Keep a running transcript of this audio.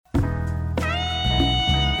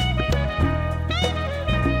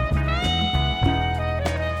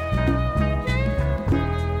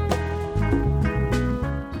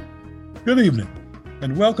Good evening,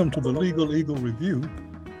 and welcome to the Legal Eagle Review,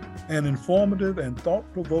 an informative and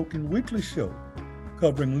thought-provoking weekly show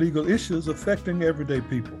covering legal issues affecting everyday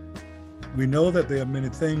people. We know that there are many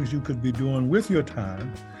things you could be doing with your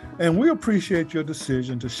time, and we appreciate your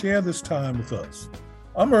decision to share this time with us.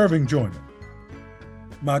 I'm Irving Joyner.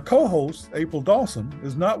 My co-host, April Dawson,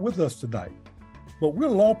 is not with us tonight, but we're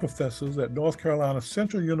law professors at North Carolina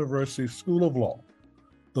Central University School of Law.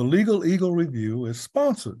 The Legal Eagle Review is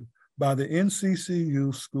sponsored by the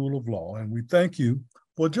NCCU School of Law, and we thank you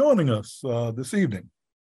for joining us this evening.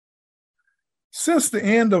 Since the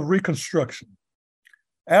end of Reconstruction,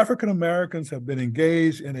 African Americans have been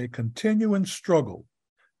engaged in a continuing struggle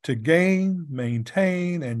to gain,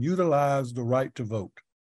 maintain, and utilize the right to vote.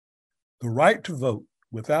 The right to vote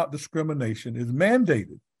without discrimination is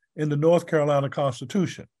mandated in the North Carolina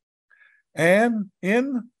Constitution and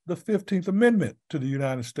in the 15th Amendment to the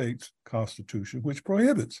United States Constitution, which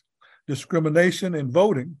prohibits discrimination in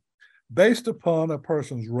voting based upon a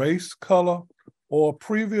person's race, color, or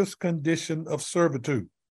previous condition of servitude.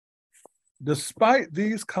 Despite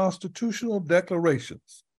these constitutional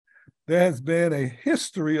declarations, there has been a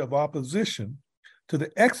history of opposition to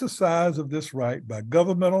the exercise of this right by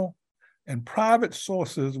governmental and private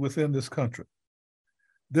sources within this country.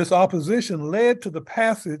 This opposition led to the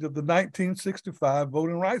passage of the 1965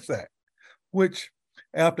 Voting Rights Act, which,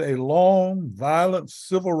 after a long, violent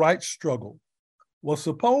civil rights struggle, was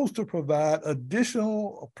supposed to provide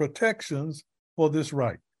additional protections for this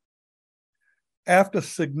right. After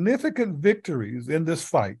significant victories in this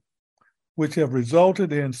fight, which have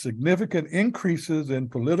resulted in significant increases in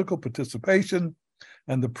political participation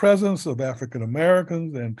and the presence of African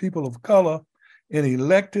Americans and people of color in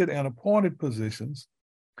elected and appointed positions,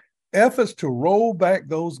 efforts to roll back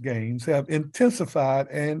those gains have intensified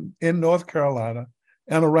in North Carolina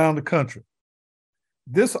and around the country.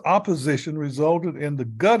 This opposition resulted in the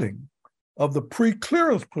gutting of the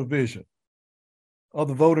pre-clearance provision of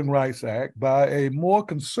the Voting Rights Act by a more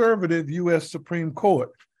conservative U.S. Supreme Court,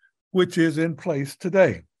 which is in place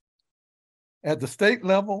today. At the state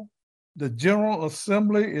level, the General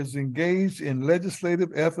Assembly is engaged in legislative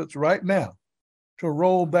efforts right now to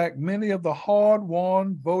roll back many of the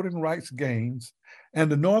hard-won voting rights gains,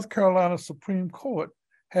 and the North Carolina Supreme Court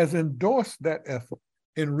has endorsed that effort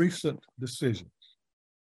in recent decisions.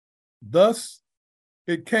 Thus,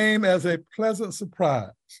 it came as a pleasant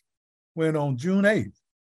surprise when on June 8th,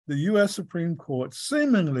 the U.S. Supreme Court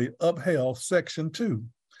seemingly upheld Section 2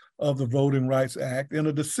 of the Voting Rights Act in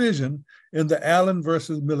a decision in the Allen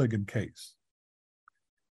versus Milligan case.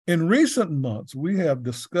 In recent months, we have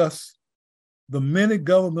discussed the many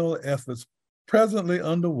governmental efforts presently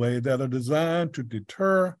underway that are designed to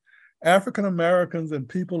deter African Americans and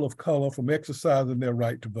people of color from exercising their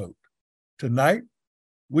right to vote. Tonight,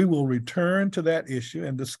 we will return to that issue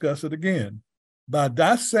and discuss it again by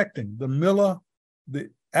dissecting the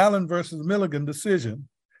Allen versus Milligan decision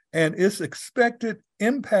and its expected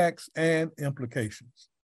impacts and implications.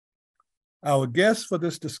 Our guests for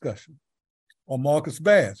this discussion are Marcus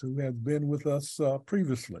Bass, who has been with us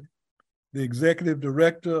previously, the Executive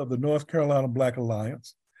Director of the North Carolina Black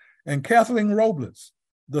Alliance, and Kathleen Roblez,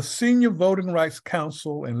 the Senior Voting Rights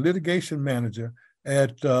Counsel and Litigation Manager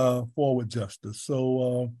at Forward Justice.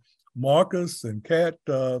 So Marcus and Kat,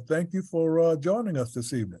 thank you for joining us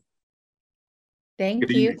this evening. Thank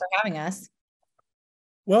you for having us.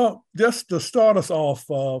 Well, just to start us off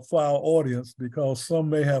for our audience, because some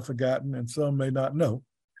may have forgotten and some may not know,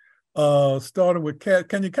 starting with Kat,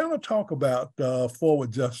 can you kind of talk about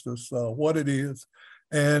Forward Justice, what it is,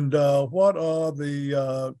 and what are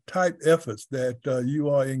the type efforts that you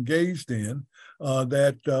are engaged in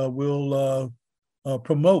that will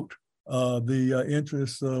promote the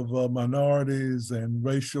interests of minorities and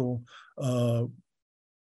racial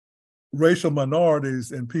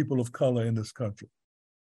minorities and people of color in this country?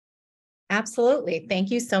 Absolutely.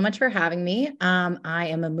 Thank you so much for having me. I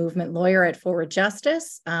am a movement lawyer at Forward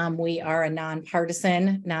Justice. We are a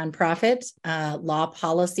nonpartisan nonprofit law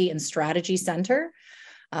policy and strategy center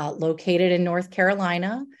located in North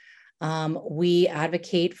Carolina. We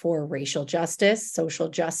advocate for racial justice, social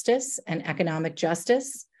justice, and economic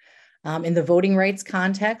justice. In the voting rights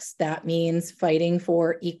context, that means fighting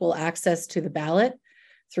for equal access to the ballot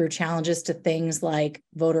through challenges to things like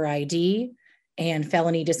voter ID and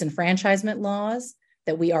felony disenfranchisement laws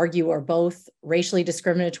that we argue are both racially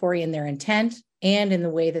discriminatory in their intent and in the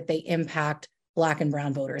way that they impact Black and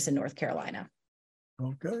Brown voters in North Carolina.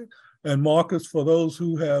 Okay. And Marcus, for those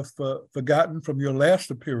who have forgotten from your last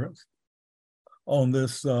appearance on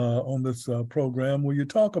this program, will you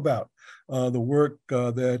talk about the work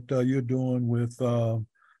that you're doing with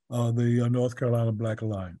the North Carolina Black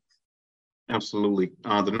Alliance? Absolutely.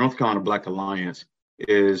 The North Carolina Black Alliance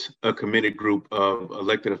is a committed group of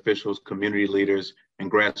elected officials, community leaders,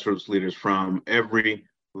 and grassroots leaders from every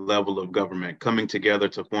level of government coming together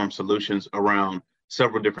to form solutions around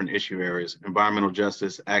several different issue areas: environmental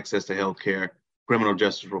justice, access to healthcare, criminal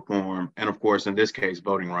justice reform, and of course, in this case,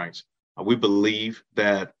 voting rights. We believe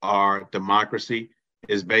that our democracy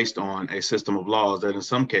is based on a system of laws that in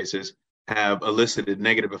some cases have elicited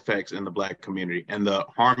negative effects in the Black community, and the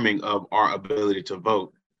harming of our ability to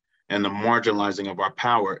vote and the marginalizing of our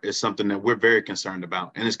power is something that we're very concerned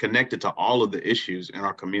about, and is connected to all of the issues in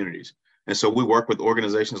our communities. And so we work with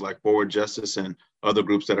organizations like Forward Justice and other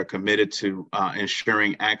groups that are committed to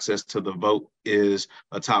ensuring access to the vote is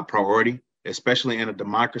a top priority, especially in a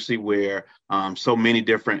democracy where so many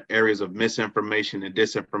different areas of misinformation and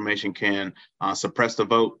disinformation can suppress the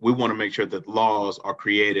vote. We want to make sure that laws are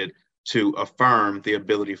created to affirm the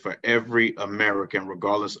ability for every American,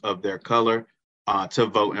 regardless of their color, to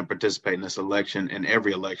vote and participate in this election, in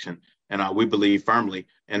every election. And we believe firmly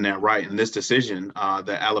in that right. And this decision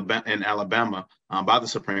in Alabama by the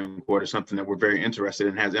Supreme Court is something that we're very interested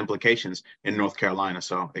in, has implications in North Carolina.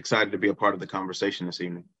 So excited to be a part of the conversation this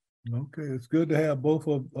evening. Okay, it's good to have both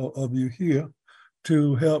of you here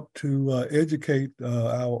to help to educate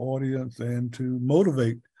our audience and to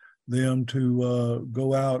motivate them to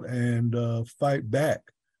go out and fight back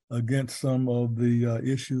against some of the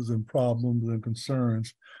issues and problems and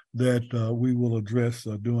concerns that we will address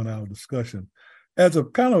during our discussion. As a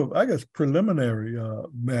kind of, I guess, preliminary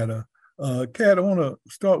matter, Kat, I want to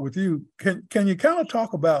start with you. Can you kind of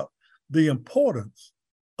talk about the importance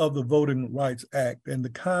of the Voting Rights Act and the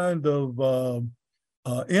kind of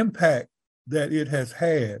impact that it has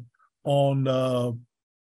had on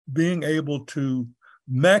being able to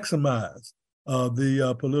maximize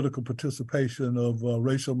the political participation of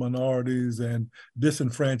racial minorities and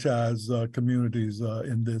disenfranchised communities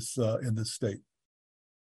in this state?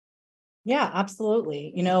 Yeah,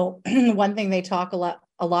 absolutely. You know, one thing they talk a lot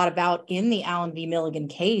about in the Allen v. Milligan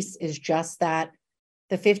case is just that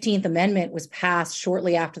the 15th Amendment was passed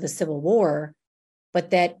shortly after the Civil War,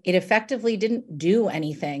 but that it effectively didn't do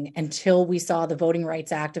anything until we saw the Voting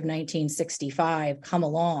Rights Act of 1965 come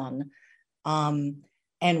along and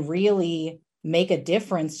really make a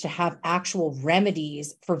difference to have actual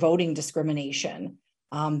remedies for voting discrimination.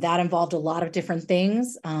 That involved a lot of different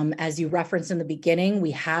things. As you referenced in the beginning,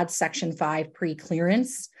 we had Section 5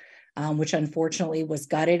 pre-clearance, which unfortunately was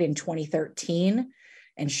gutted in 2013,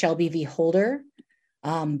 and Shelby v. Holder.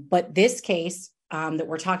 But this case that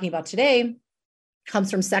we're talking about today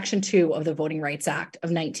comes from Section 2 of the Voting Rights Act of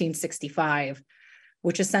 1965,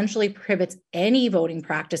 which essentially prohibits any voting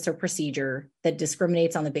practice or procedure that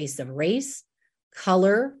discriminates on the basis of race,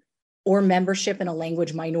 color, or membership in a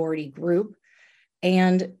language minority group.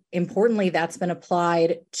 And importantly, that's been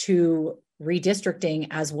applied to redistricting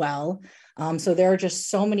as well. So there are just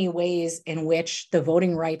so many ways in which the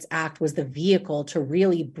Voting Rights Act was the vehicle to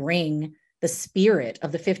really bring the spirit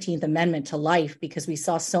of the 15th Amendment to life, because we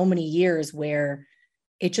saw so many years where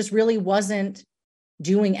it just really wasn't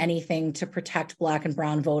doing anything to protect Black and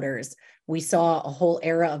brown voters. We saw a whole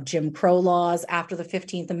era of Jim Crow laws after the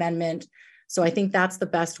 15th Amendment. So I think that's the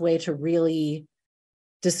best way to really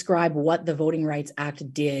describe what the Voting Rights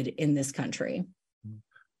Act did in this country.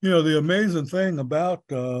 You know, the amazing thing about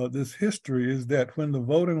this history is that when the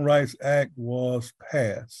Voting Rights Act was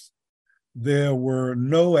passed, there were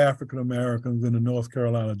no African Americans in the North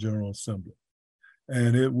Carolina General Assembly.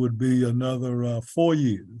 And it would be another 4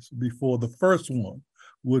 years before the first one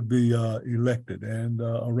would be elected. And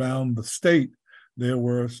around the state, there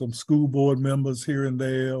were some school board members here and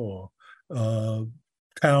there, or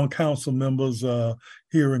town council members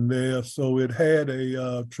here and there. So it had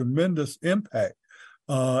a tremendous impact.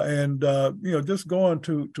 Just going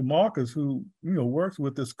to Marcus, who, works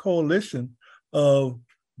with this coalition of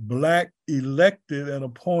Black elected and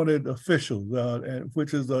appointed officials,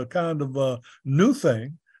 which is a kind of a new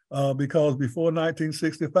thing, because before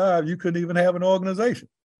 1965, you couldn't even have an organization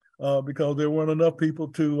because there weren't enough people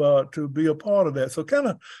to be a part of that. So kind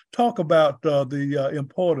of talk about the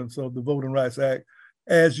importance of the Voting Rights Act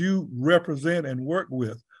as you represent and work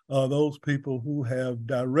with those people who have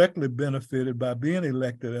directly benefited by being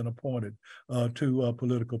elected and appointed to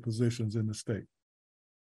political positions in the state.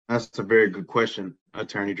 That's a very good question,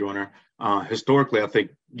 Attorney Joyner. Historically, I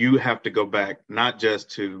think you have to go back not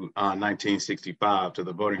just to 1965, to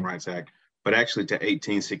the Voting Rights Act, but actually to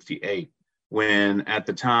 1868, when at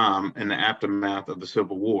the time, in the aftermath of the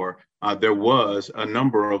Civil War, there was a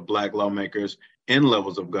number of Black lawmakers in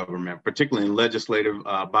levels of government, particularly in legislative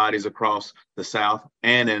bodies across the South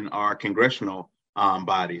and in our congressional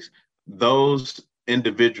bodies. Those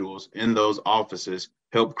individuals in those offices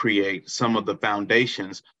help create some of the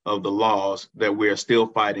foundations of the laws that we are still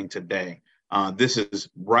fighting today. This is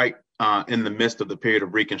right in the midst of the period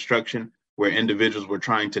of Reconstruction, where individuals were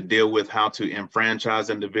trying to deal with how to enfranchise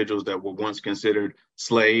individuals that were once considered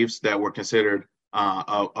slaves, that were considered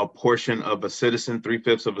a portion of a citizen,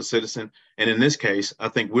 3/5 of a citizen. And in this case, I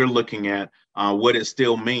think we're looking at what it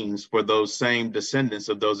still means for those same descendants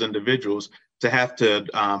of those individuals to have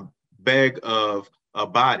to beg of a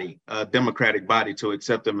body, a democratic body, to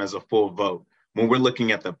accept them as a full vote. When we're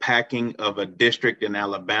looking at the packing of a district in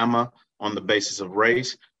Alabama on the basis of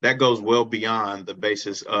race, that goes well beyond the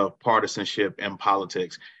basis of partisanship and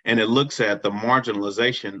politics. And it looks at the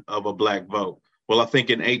marginalization of a Black vote. Well, I think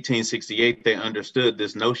in 1868, they understood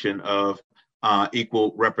this notion of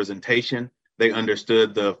equal representation. They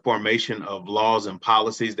understood the formation of laws and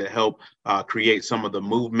policies that help create some of the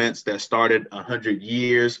movements that started 100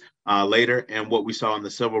 years later, and what we saw in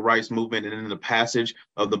the Civil Rights Movement and in the passage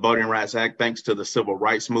of the Voting Rights Act, thanks to the Civil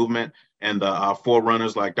Rights Movement and the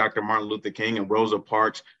forerunners like Dr. Martin Luther King and Rosa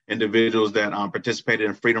Parks, individuals that participated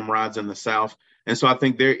in freedom rides in the South. And so I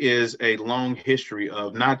think there is a long history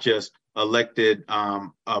of not just elected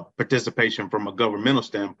participation from a governmental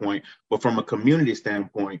standpoint, but from a community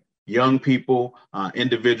standpoint. Young people,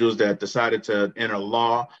 individuals that decided to enter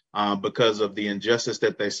law because of the injustice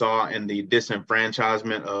that they saw and the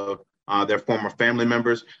disenfranchisement of their former family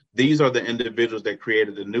members. These are the individuals that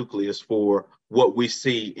created the nucleus for what we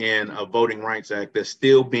see in a Voting Rights Act that's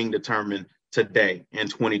still being determined today in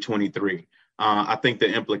 2023. I think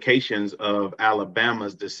the implications of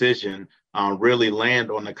Alabama's decision really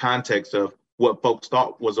land on the context of what folks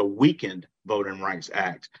thought was a weakened Voting Rights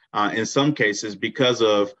Act. In some cases, because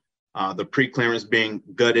of the preclearance being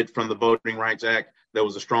gutted from the Voting Rights Act, there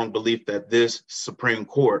was a strong belief that this Supreme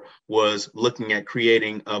Court was looking at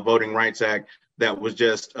creating a Voting Rights Act that was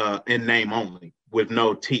just in name only, with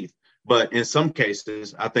no teeth. But in some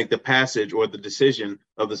cases, I think the passage or the decision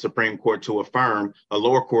of the Supreme Court to affirm a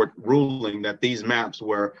lower court ruling that these maps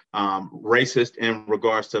were racist in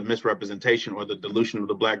regards to misrepresentation or the dilution of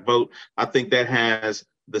the Black vote, I think that has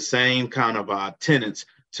the same kind of tenets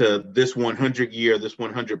to this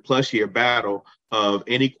 100+ year battle of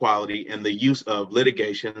inequality and the use of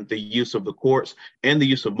litigation, the use of the courts, and the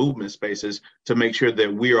use of movement spaces to make sure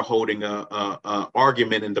that we are holding a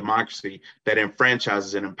argument in democracy that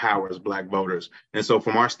enfranchises and empowers Black voters. And so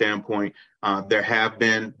from our standpoint, there have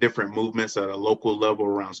been different movements at a local level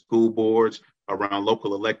around school boards, around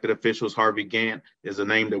local elected officials. Harvey Gantt is a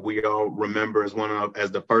name that we all remember as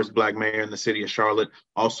the first Black mayor in the city of Charlotte.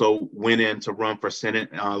 Also went in to run for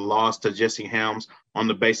Senate, lost to Jesse Helms on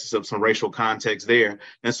the basis of some racial context there.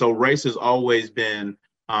 And so race has always been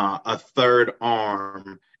a third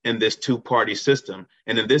arm in this two-party system.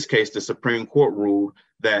 And in this case, the Supreme Court ruled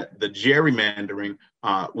that the gerrymandering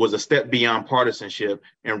was a step beyond partisanship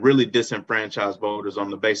and really disenfranchised voters on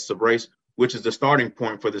the basis of race, which is the starting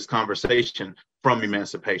point for this conversation from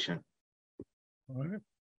emancipation. All right.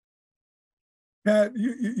 Pat,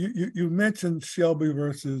 you mentioned Shelby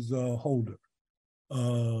versus Holder,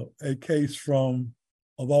 a case from,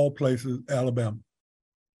 of all places, Alabama,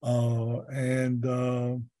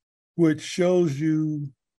 and which shows you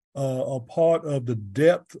a part of the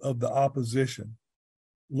depth of the opposition.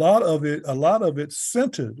 A lot of it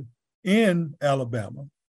centered in Alabama,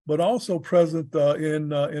 but also present in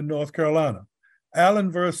North Carolina.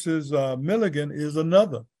 Allen versus Milligan is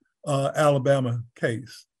another Alabama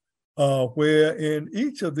case, where in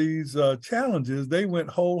each of these challenges, they went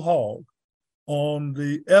whole hog on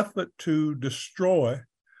the effort to destroy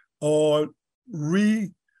or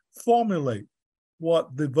reformulate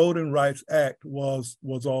what the Voting Rights Act was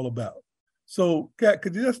all about. So, Kat,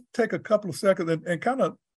 could you just take a couple of seconds and kind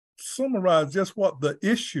of summarize just what the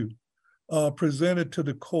issue presented to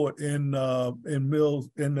the court in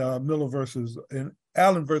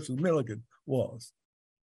Allen versus Milligan was?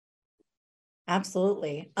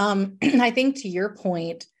 Absolutely. I think to your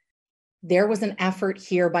point, there was an effort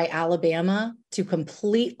here by Alabama to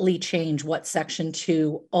completely change what Section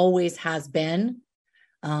 2 always has been.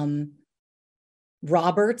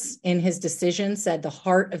 Roberts, in his decision, said the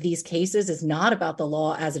heart of these cases is not about the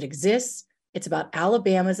law as it exists. It's about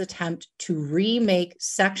Alabama's attempt to remake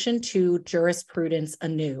Section 2 jurisprudence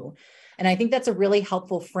anew. And I think that's a really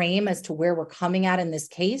helpful frame as to where we're coming at in this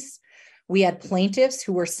case. We had plaintiffs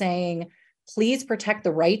who were saying, please protect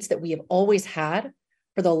the rights that we have always had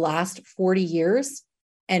for the last 40 years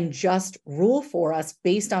and just rule for us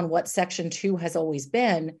based on what Section 2 has always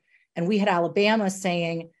been. And we had Alabama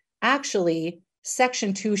saying, actually,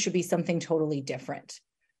 Section 2 should be something totally different.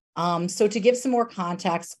 So to give some more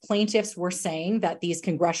context, plaintiffs were saying that these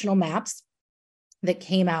congressional maps that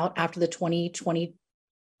came out after the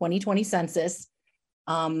 2020 census,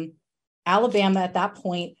 Alabama at that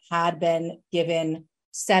point had been given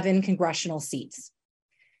 7 congressional seats,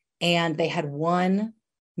 and they had 1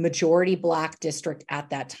 majority Black district at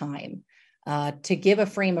that time. To give a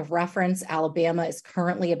frame of reference, Alabama is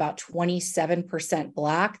currently about 27%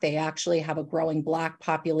 Black. They actually have a growing Black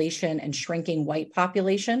population and shrinking white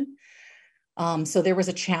population. So there was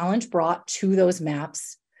a challenge brought to those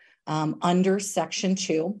maps under Section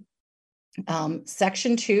 2.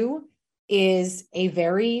 Section 2 is a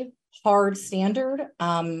very hard standard.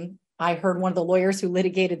 I heard one of the lawyers who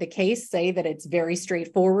litigated the case say that it's very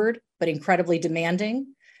straightforward, but incredibly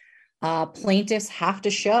demanding. Plaintiffs have to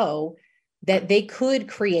show that they could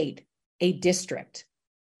create a district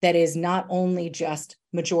that is not only just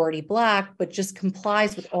majority Black, but just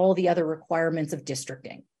complies with all the other requirements of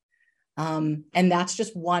districting. And that's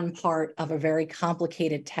just one part of a very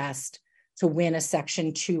complicated test to win a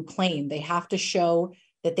Section 2 claim. They have to show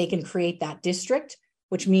that they can create that district,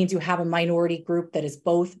 which means you have a minority group that is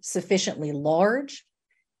both sufficiently large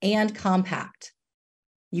and compact.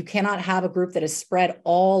 You cannot have a group that is spread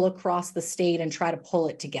all across the state and try to pull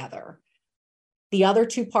it together. The other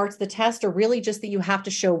 2 parts of the test are really just that you have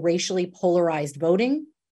to show racially polarized voting.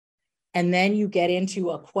 And then you get into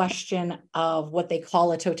a question of what they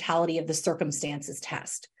call a totality of the circumstances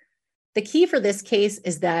test. The key for this case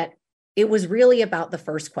is that it was really about the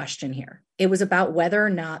first question here. It was about whether or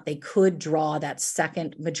not they could draw that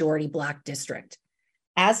second majority Black district.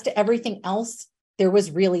 As to everything else, there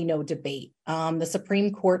was really no debate. The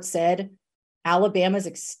Supreme Court said Alabama's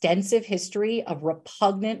extensive history of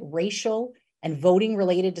repugnant racial and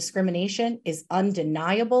voting-related discrimination is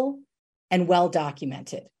undeniable and well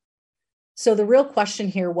documented. So the real question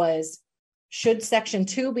here was, should Section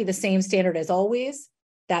 2 be the same standard as always,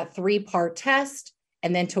 that 3-part test,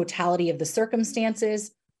 and then totality of the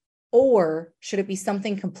circumstances, or should it be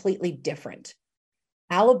something completely different?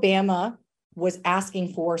 Alabama was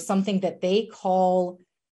asking for something that they call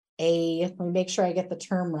let me make sure I get the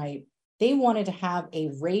term right. They wanted to have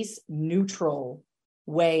a race-neutral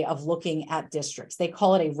way of looking at districts. They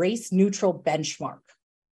call it a race-neutral benchmark.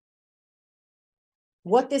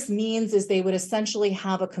 What this means is they would essentially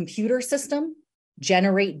have a computer system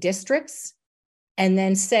generate districts and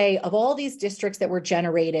then say, of all these districts that were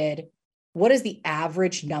generated, what is the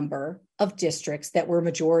average number of districts that were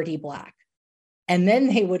majority Black? And then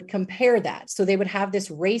they would compare that. So they would have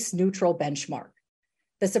this race-neutral benchmark.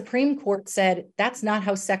 The Supreme Court said that's not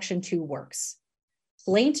how Section 2 works.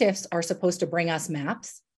 Plaintiffs are supposed to bring us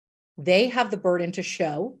maps. They have the burden to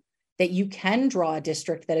show that you can draw a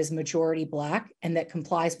district that is majority Black and that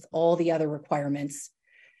complies with all the other requirements.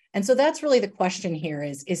 And so that's really the question here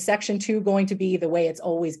is Section 2 going to be the way it's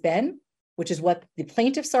always been, which is what the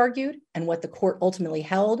plaintiffs argued and what the court ultimately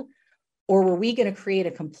held, or were we going to create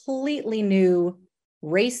a completely new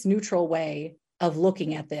race-neutral way of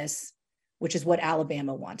looking at this, which is what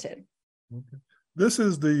Alabama wanted? Okay. This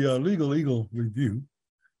is the Legal Eagle Review,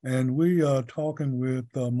 and we are talking with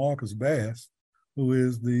Marcus Bass, who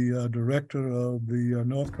is the director of the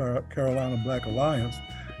North Carolina Black Alliance,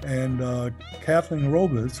 and Kathleen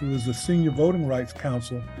Roblez, who is the Senior Voting Rights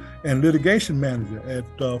Counsel and Litigation Manager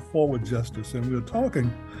at Forward Justice. And we're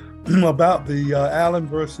talking about the Allen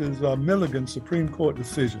versus Milligan Supreme Court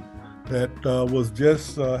decision that was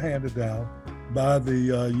just handed down by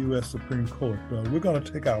the U.S. Supreme Court. We're going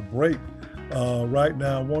to take our break right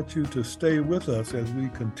now. I want you to stay with us as we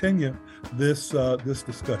continue this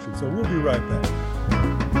discussion. So we'll be right back.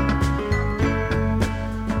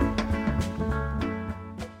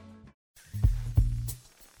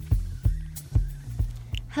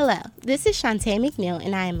 Hello, this is Shantae McNeil,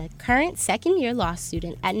 and I am a current second-year law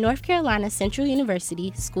student at North Carolina Central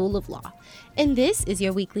University School of Law, and this is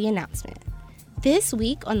your weekly announcement. This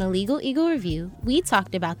week on the Legal Eagle Review, we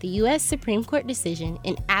talked about the U.S. Supreme Court decision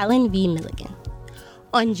in Allen v. Milligan.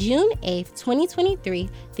 On June 8, 2023,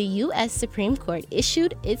 the U.S. Supreme Court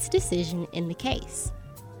issued its decision in the case.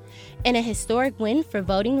 In a historic win for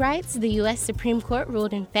voting rights, the U.S. Supreme Court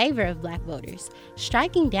ruled in favor of Black voters,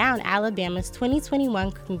 striking down Alabama's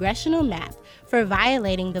 2021 congressional map for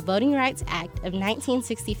violating the Voting Rights Act of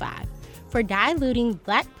 1965, for diluting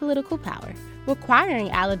Black political power, requiring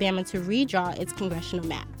Alabama to redraw its congressional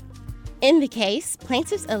map. In the case,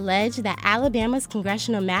 plaintiffs allege that Alabama's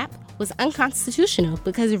congressional map was unconstitutional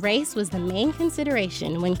because race was the main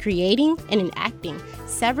consideration when creating and enacting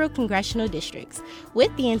several congressional districts with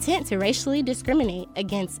the intent to racially discriminate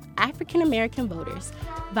against African American voters,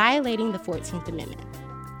 violating the 14th Amendment.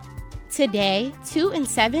 Today, 2 in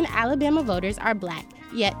 7 Alabama voters are Black,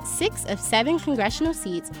 yet 6 of 7 congressional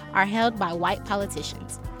seats are held by white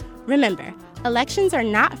politicians. Remember, elections are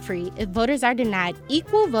not free if voters are denied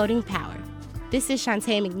equal voting power. This is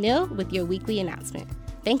Shantae McNeil with your weekly announcement.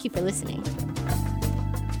 Thank you for listening.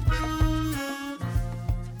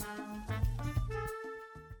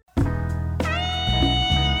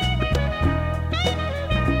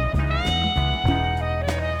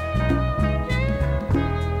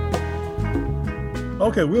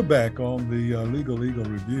 Okay, we're back on the Legal Eagle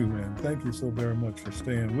Review, and thank you so very much for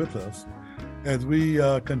staying with us as we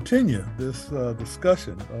continue this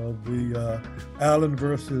discussion of the Allen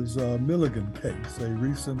versus Milligan case, a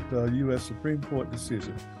recent U.S. Supreme Court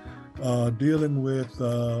decision dealing with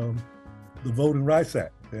the Voting Rights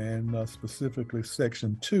Act and specifically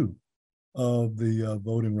Section 2 of the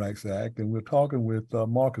Voting Rights Act. And we're talking with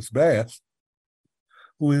Marcus Bass,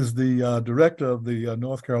 who is the director of the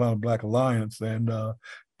North Carolina Black Alliance, and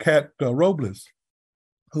Kathleen Roblez,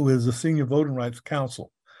 who is the senior voting rights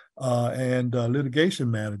counsel and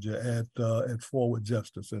litigation manager at Forward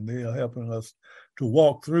Justice. And they are helping us to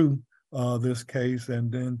walk through this case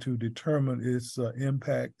and then to determine its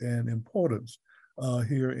impact and importance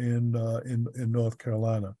here in North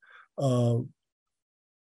Carolina. During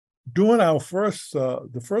our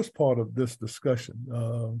the first part of this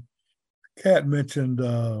discussion, Kat mentioned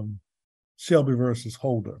Shelby versus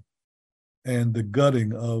Holder and the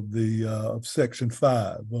gutting of the of Section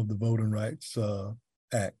 5 of the Voting Rights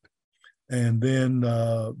Act. And then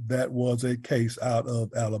that was a case out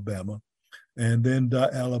of Alabama. And then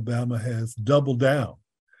Alabama has doubled down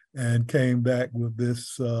and came back with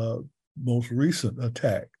this most recent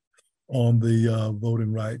attack on the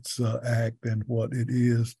Voting Rights Act and what it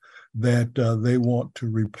is that they want to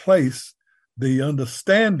replace the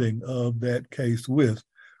understanding of that case with.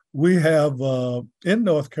 We have in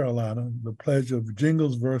North Carolina the pleasure of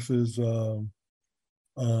Jingles versus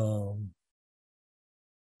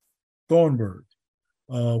Thornburg,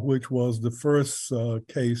 which was the first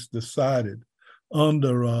case decided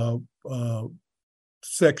under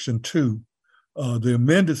Section 2, the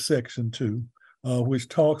amended Section 2, which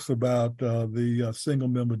talks about the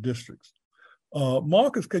single-member districts.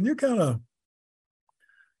 Marcus, can you kind of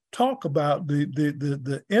talk about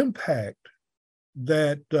the impact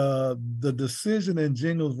that the decision in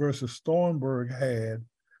Jingles versus Thornburg had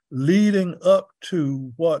leading up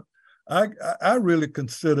to what I really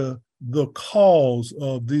consider the cause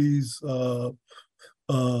of these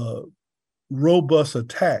robust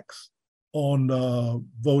attacks on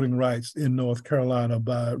voting rights in North Carolina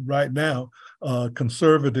by right now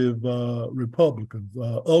conservative Republicans,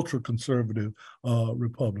 ultra-conservative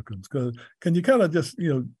Republicans. Can you kind of just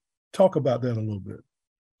talk about that a little bit?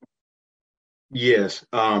 Yes,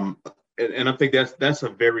 and I think that's a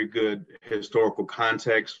very good historical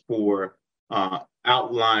context for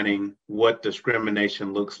outlining what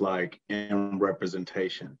discrimination looks like in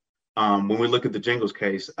representation. When we look at the Jingles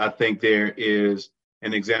case, I think there is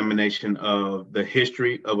an examination of the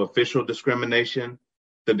history of official discrimination,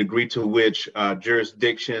 the degree to which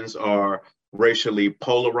jurisdictions are racially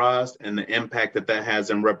polarized, and the impact that has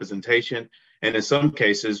in representation. And in some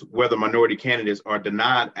cases, whether minority candidates are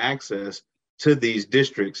denied access to these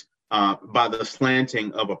districts by the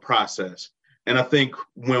slanting of a process. And I think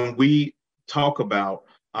when we talk about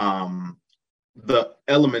the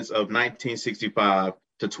elements of 1965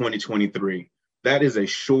 to 2023, that is a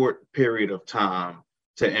short period of time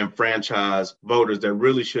to enfranchise voters that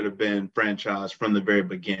really should have been franchised from the very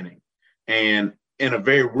beginning. And in a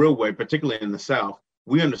very real way, particularly in the South,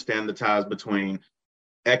 we understand the ties between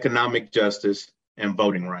economic justice and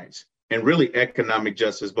voting rights, and really economic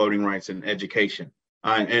justice, voting rights, and education.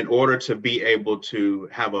 In order to be able to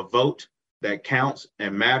have a vote that counts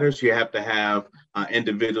and matters, you have to have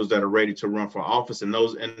individuals that are ready to run for office, and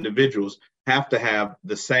those individuals have to have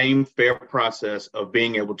the same fair process of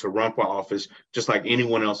being able to run for office, just like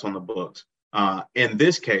anyone else on the books. In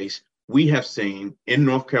this case, we have seen in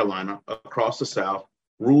North Carolina, across the South,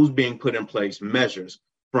 rules being put in place, measures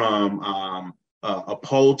from a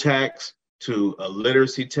poll tax to a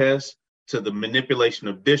literacy test to the manipulation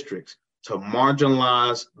of districts to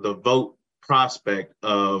marginalize the vote prospect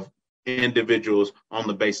of individuals on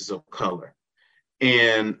the basis of color.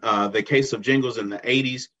 In the case of Jingles in the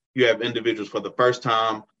 80s, you have individuals for the first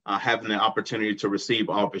time having the opportunity to receive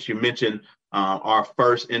office. You mentioned our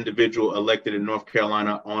first individual elected in North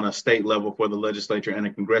Carolina on a state level for the legislature and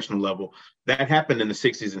a congressional level. That happened in the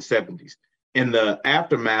 60s and 70s. In the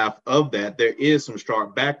aftermath of that, there is some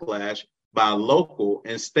stark backlash by local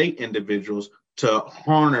and state individuals to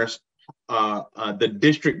harness the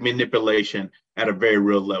district manipulation at a very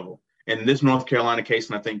real level. In this North Carolina case,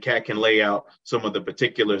 and I think Kat can lay out some of the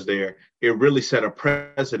particulars there, it really set a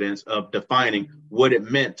precedence of defining what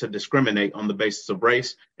it meant to discriminate on the basis of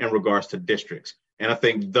race in regards to districts. And I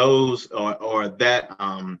think those or that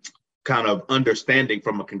kind of understanding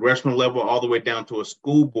from a congressional level all the way down to a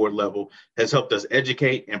school board level has helped us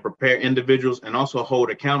educate and prepare individuals and also hold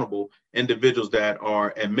accountable individuals that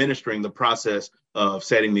are administering the process of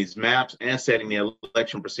setting these maps and setting the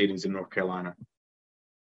election proceedings in North Carolina.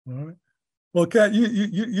 All right. Well, Kat,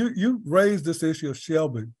 you raised this issue of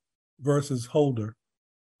Shelby versus Holder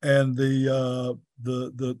and the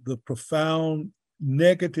profound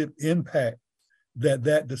negative impact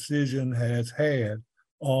that decision has had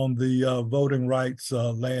on the voting rights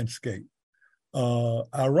landscape.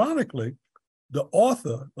 Ironically, the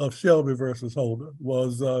author of Shelby versus Holder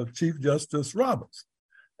was Chief Justice Roberts,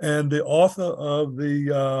 and the author of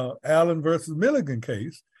the Allen versus Milligan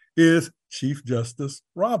case is Chief Justice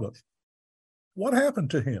Roberts. What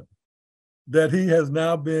happened to him that he has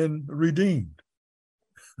now been redeemed?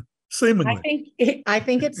 Seemingly. I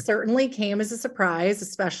think it certainly came as a surprise,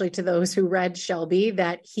 especially to those who read Shelby,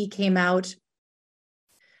 that he came out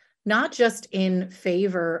not just in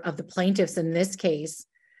favor of the plaintiffs in this case,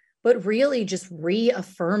 but really just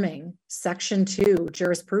reaffirming Section 2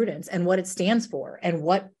 jurisprudence and what it stands for and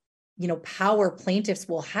what, power plaintiffs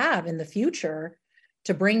will have in the future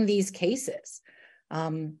to bring these cases.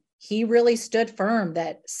 He really stood firm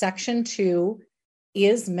that Section 2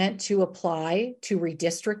 is meant to apply to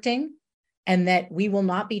redistricting and that we will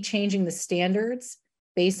not be changing the standards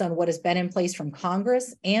based on what has been in place from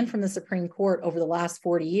Congress and from the Supreme Court over the last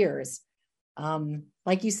 40 years.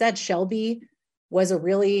 Like you said, Shelby was a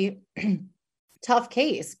really tough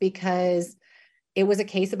case because it was a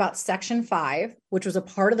case about Section 5, which was a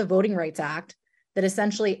part of the Voting Rights Act that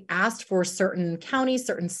essentially asked for certain counties,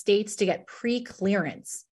 certain states to get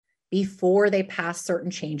pre-clearance before they pass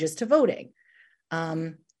certain changes to voting.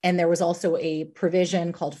 And there was also a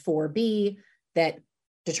provision called 4B that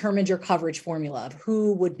determined your coverage formula of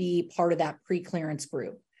who would be part of that pre-clearance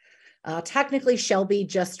group. Technically, Shelby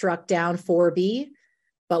just struck down 4B,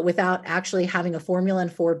 but without actually having a formula in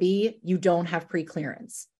 4B, you don't have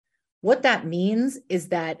pre-clearance. What that means is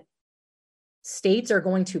that states are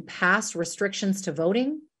going to pass restrictions to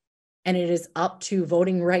voting, and it is up to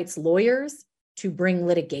voting rights lawyers to bring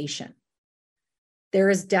litigation. There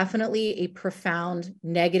is definitely a profound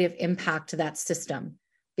negative impact to that system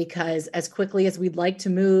because as quickly as we'd like to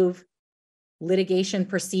move, litigation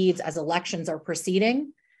proceeds as elections are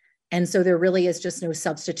proceeding. And so there really is just no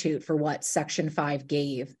substitute for what Section 5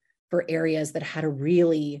 gave for areas that had a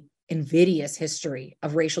really invidious history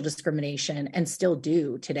of racial discrimination and still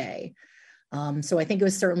do today. So I think it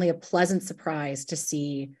was certainly a pleasant surprise to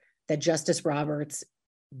see that Justice Roberts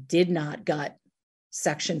did not gut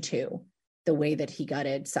Section 2 the way that he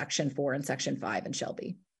gutted Section 4 and Section 5 in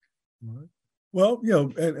Shelby. Right. Well,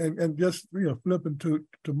 and just, flipping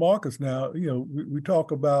to Marcus now, we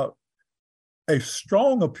talk about a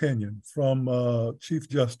strong opinion from Chief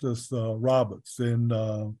Justice Roberts in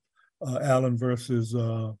Allen versus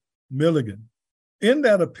Milligan. In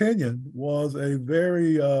that opinion was a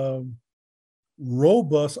very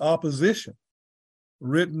robust opposition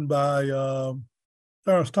written by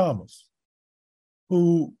Clarence Thomas,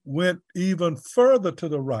 who went even further to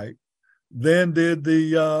the right than did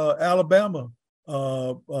the Alabama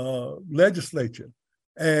legislature,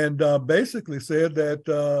 and basically said that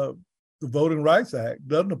the Voting Rights Act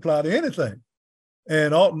doesn't apply to anything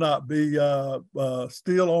and ought not be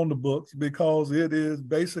still on the books because it is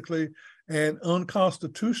basically an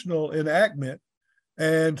unconstitutional enactment,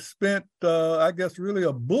 and spent, really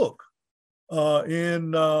a book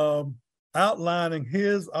in outlining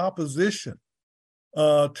his opposition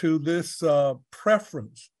to this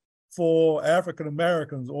preference for African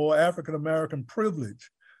Americans or African American privilege,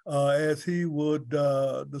 as he would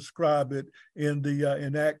describe it in the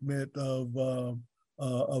enactment of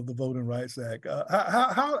the Voting Rights Act.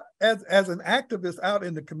 How as an activist out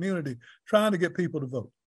in the community trying to get people to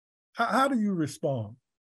vote, how do you respond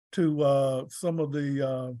to some of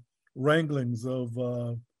the wranglings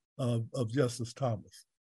of Justice Thomas?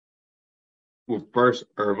 Well, first,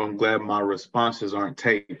 Irv, I'm glad my responses aren't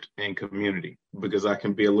taped in community because I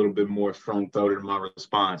can be a little bit more strong-throated in my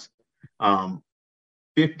response.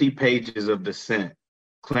 50 pages of dissent,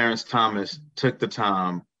 Clarence Thomas took the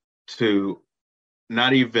time to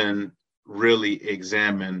not even really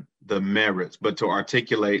examine the merits, but to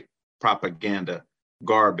articulate propaganda,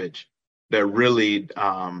 garbage that really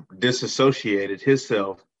disassociated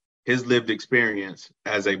himself, his lived experience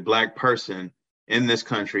as a Black person in this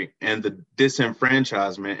country, and the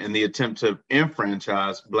disenfranchisement and the attempt to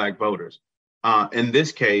enfranchise Black voters. In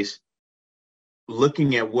this case,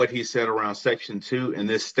 looking at what he said around Section 2 and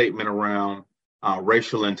this statement around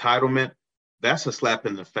racial entitlement, that's a slap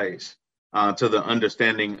in the face to the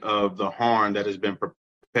understanding of the harm that has been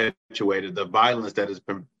perpetuated, the violence that has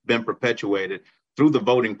been perpetuated through the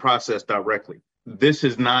voting process directly. This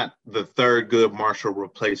is not the Thurgood Marshall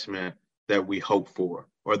replacement that we hoped for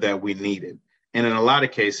or that we needed. And in a lot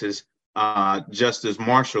of cases, Justice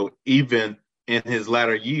Marshall, even in his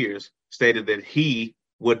latter years, stated that he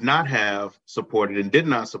would not have supported and did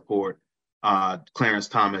not support Clarence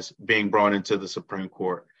Thomas being brought into the Supreme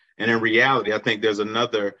Court. And in reality, I think there's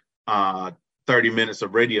another 30 minutes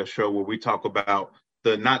of radio show where we talk about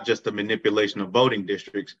not just the manipulation of voting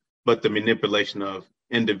districts, but the manipulation of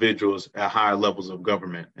individuals at higher levels of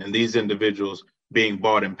government. And these individuals being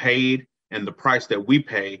bought and paid, and the price that we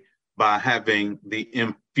pay by having the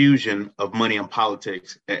infusion of money in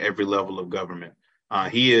politics at every level of government.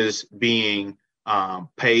 He is being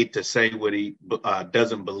paid to say what he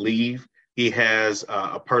doesn't believe. He has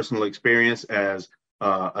a personal experience as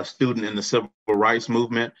a student in the civil rights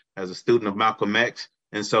movement, as a student of Malcolm X.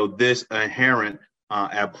 And so this inherent,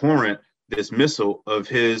 abhorrent dismissal of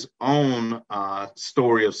his own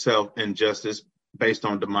story of self-injustice based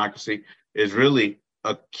on democracy is really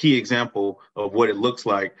a key example of what it looks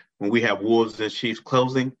like when we have wolves in sheep's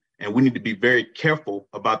clothing. And we need to be very careful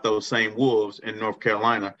about those same wolves in North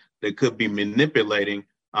Carolina that could be manipulating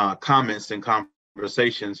comments and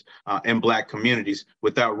conversations in Black communities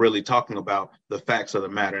without really talking about the facts of the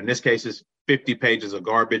matter. In this case, it's 50 pages of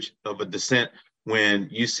garbage of a dissent when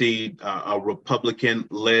you see a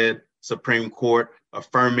Republican-led Supreme Court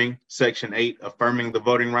affirming Section 8, affirming the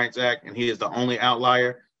Voting Rights Act, and he is the only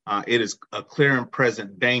outlier. It is a clear and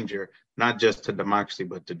present danger, not just to democracy,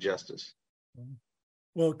 but to justice.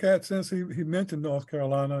 Well, Kat, since he mentioned North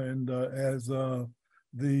Carolina, and as the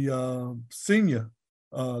senior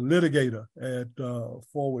litigator at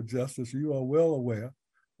Forward Justice, you are well aware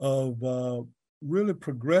of really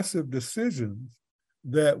progressive decisions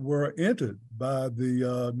that were entered by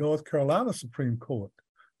the North Carolina Supreme Court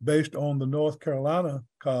based on the North Carolina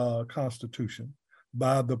Constitution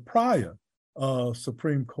by the prior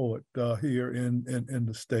Supreme Court here in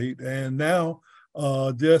the state. And now,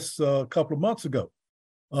 just a couple of months ago,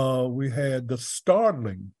 we had the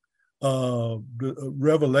startling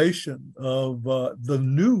revelation of the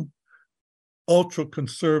new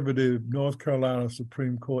ultra-conservative North Carolina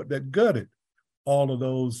Supreme Court that gutted all of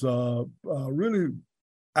those really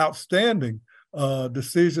outstanding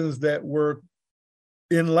decisions that were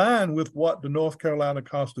in line with what the North Carolina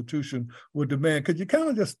Constitution would demand. Could you kind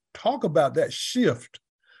of just talk about that shift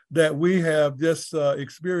that we have just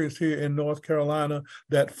experienced here in North Carolina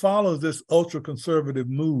that follows this ultra-conservative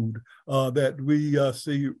mood that we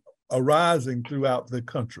see arising throughout the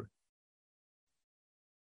country?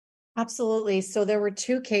 Absolutely. So there were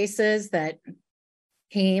two cases that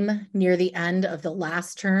came near the end of the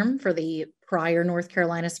last term for the prior North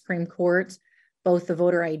Carolina Supreme Court, both the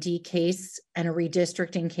voter ID case and a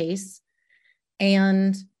redistricting case.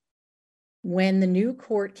 And when the new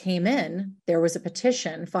court came in, there was a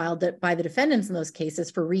petition filed by the defendants in those cases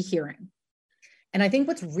for rehearing. And I think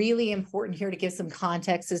what's really important here to give some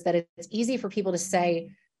context is that it's easy for people to say,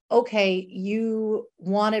 okay, you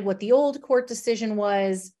wanted what the old court decision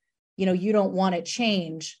was, you don't want to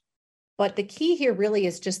change. But the key here really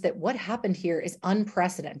is just that what happened here is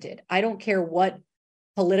unprecedented. I don't care what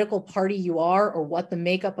political party you are or what the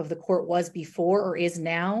makeup of the court was before or is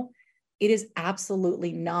now. It is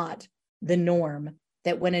absolutely not the norm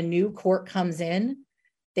that when a new court comes in,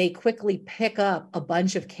 they quickly pick up a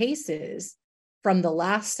bunch of cases from the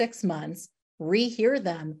last 6 months, rehear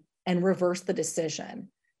them, and reverse the decision.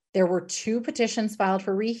 There were 2 petitions filed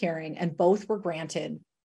for rehearing, and both were granted.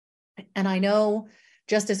 And I know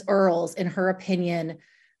Justice Earls, in her opinion,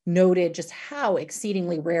 noted just how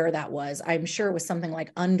exceedingly rare that was. I'm sure it was something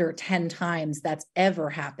like under 10 times that's ever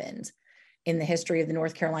happened in the history of the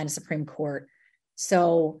North Carolina Supreme Court.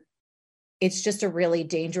 So it's just a really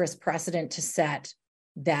dangerous precedent to set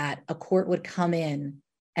that a court would come in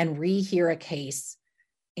and rehear a case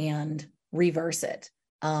and reverse it.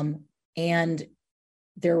 And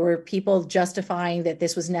there were people justifying that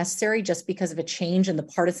this was necessary just because of a change in the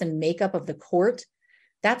partisan makeup of the court.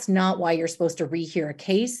 That's not why you're supposed to rehear a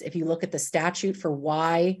case. If you look at the statute for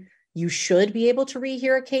why you should be able to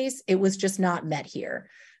rehear a case, it was just not met here.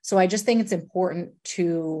 So I just think it's important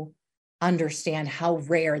to understand how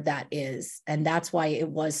rare that is. And that's why it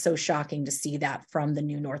was so shocking to see that from the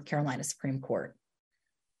new North Carolina Supreme Court.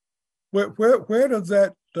 Where does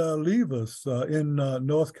that leave us in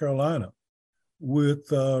North Carolina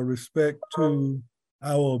with respect to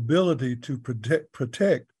our ability to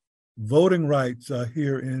protect voting rights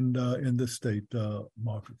here in this state,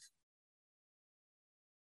 Marcus?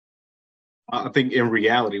 I think in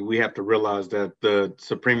reality, we have to realize that the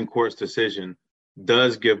Supreme Court's decision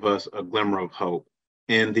does give us a glimmer of hope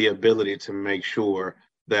in the ability to make sure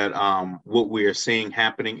that what we are seeing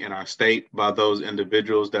happening in our state by those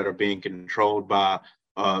individuals that are being controlled by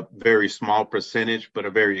a very small percentage, but a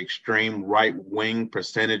very extreme right-wing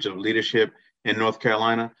percentage of leadership in North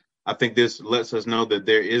Carolina. I think this lets us know that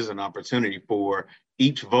there is an opportunity for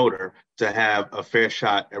each voter to have a fair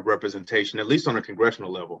shot at representation, at least on a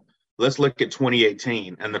congressional level. Let's look at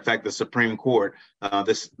 2018 and the fact the Supreme Court,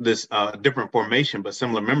 this different formation, but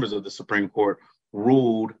similar members of the Supreme Court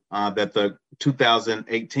ruled that the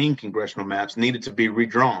 2018 congressional maps needed to be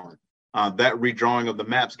redrawn. That redrawing of the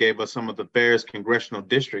maps gave us some of the fairest congressional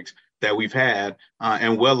districts that we've had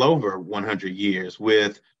in well over 100 years,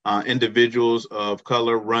 with individuals of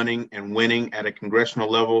color running and winning at a congressional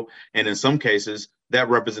level. And in some cases, that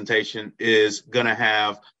representation is going to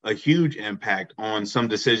have a huge impact on some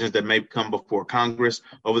decisions that may come before Congress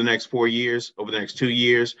over the next 4 years, over the next 2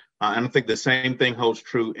 years. And I think the same thing holds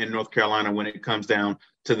true in North Carolina when it comes down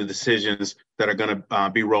to the decisions that are going to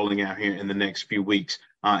be rolling out here in the next few weeks.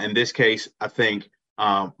 In this case, I think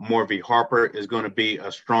Moore v. Harper is going to be a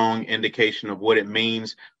strong indication of what it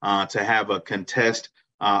means to have a contest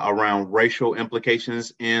around racial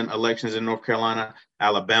implications in elections in North Carolina.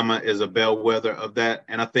 Alabama is a bellwether of that.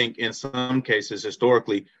 And I think in some cases,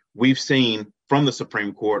 historically, we've seen from the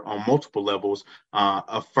Supreme Court on multiple levels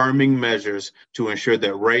affirming measures to ensure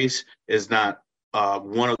that race is not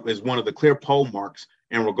one of the clear poll marks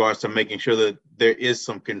in regards to making sure that there is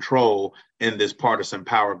some control in this partisan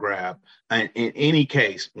power grab. And in any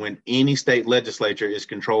case, when any state legislature is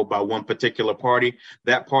controlled by one particular party,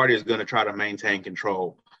 that party is going to try to maintain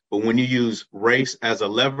control. But when you use race as a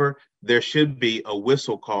lever, there should be a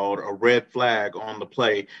whistle called, a red flag on the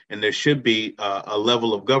play, and there should be a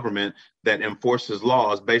level of government that enforces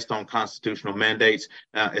laws based on constitutional mandates.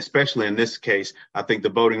 Especially in this case, I think the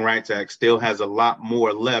Voting Rights Act still has a lot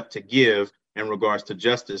more left to give in regards to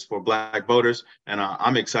justice for Black voters. And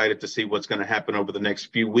I'm excited to see what's going to happen over the next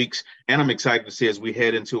few weeks. And I'm excited to see as we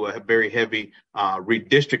head into a very heavy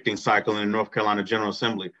redistricting cycle in the North Carolina General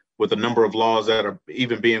Assembly, with a number of laws that are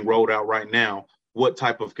even being rolled out right now, what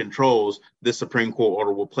type of controls this Supreme Court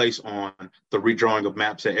order will place on the redrawing of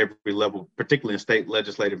maps at every level, particularly in state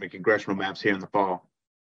legislative and congressional maps here in the fall.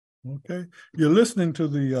 Okay. You're listening to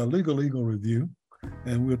the Legal Eagle Review,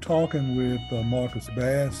 and we're talking with Marcus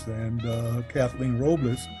Bass and Kathleen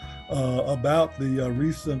Roblez about the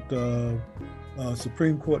recent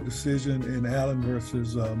Supreme Court decision in Allen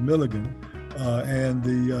versus Milligan and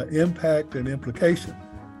the impact and implication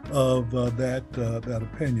of that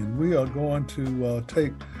opinion. We are going to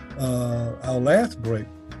take our last break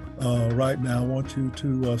right now. I want you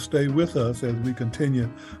to stay with us as we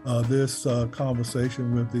continue this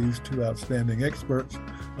conversation with these two outstanding experts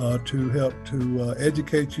to help to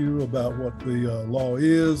educate you about what the law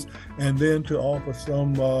is, and then to offer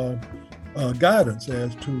some guidance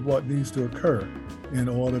as to what needs to occur in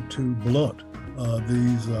order to blunt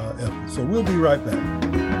these efforts. So we'll be right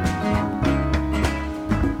back.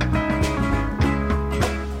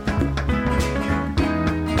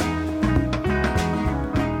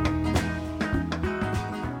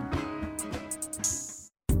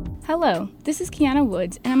 Hello, this is Kiana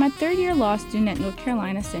Woods, and I'm a third-year law student at North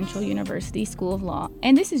Carolina Central University School of Law,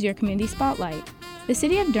 and this is your Community Spotlight. The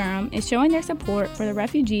City of Durham is showing their support for the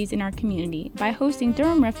refugees in our community by hosting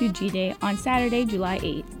Durham Refugee Day on Saturday, July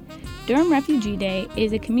 8th. Durham Refugee Day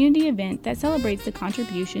is a community event that celebrates the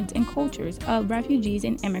contributions and cultures of refugees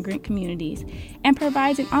and immigrant communities and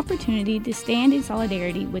provides an opportunity to stand in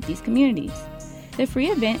solidarity with these communities. The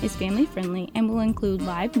free event is family-friendly and will include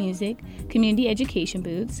live music, community education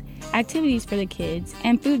booths, activities for the kids,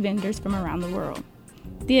 and food vendors from around the world.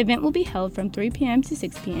 The event will be held from 3 p.m. to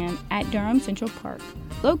 6 p.m. at Durham Central Park,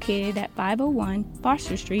 located at 501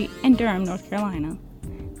 Foster Street in Durham, North Carolina.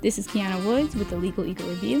 This is Kiana Woods with the Legal Eagle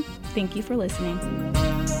Review. Thank you for listening.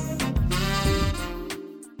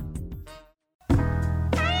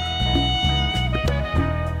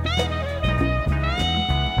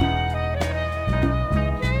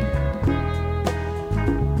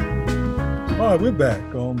 right, we're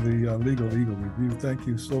back on the Legal Eagle Review. Thank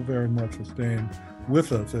you so very much for staying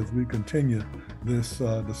with us as we continue this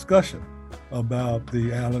discussion about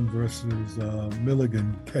the Allen versus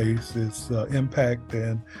Milligan case, its impact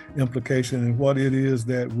and implication, and what it is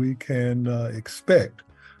that we can expect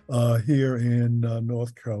here in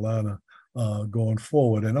North Carolina going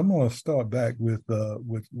forward. And I'm going to start back with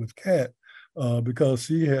Kat because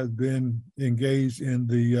she has been engaged in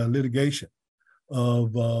the litigation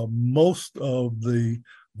of most of the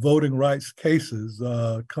voting rights cases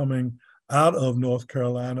coming out of North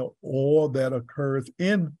Carolina or that occurs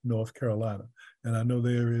in North Carolina. And I know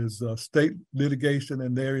there is state litigation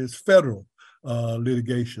and there is federal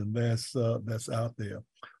litigation that's out there.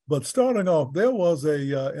 But starting off, there was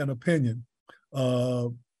an opinion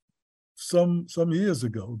some years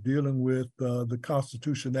ago dealing with the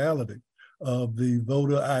constitutionality of the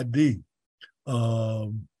voter ID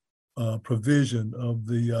provision of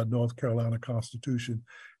the North Carolina Constitution.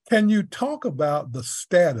 Can you talk about the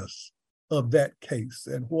status of that case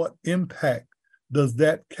and what impact does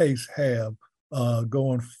that case have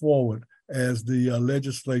going forward as the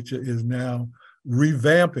legislature is now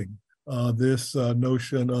revamping this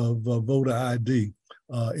notion of voter ID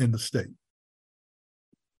in the state?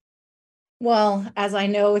 Well, as I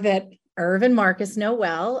know that Irv and Marcus know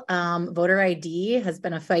well, voter ID has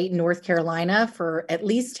been a fight in North Carolina for at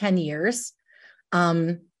least 10 years.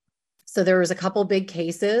 So there was a couple big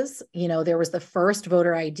cases. You know, there was the first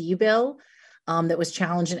voter ID bill that was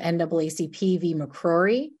challenged in NAACP v.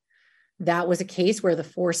 McCrory. That was a case where the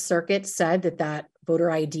Fourth Circuit said that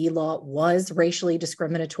voter ID law was racially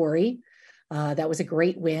discriminatory. That was a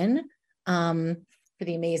great win for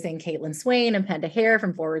the amazing Caitlin Swain and Penda Hare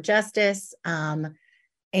from Forward Justice.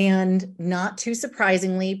 And not too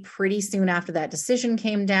surprisingly, pretty soon after that decision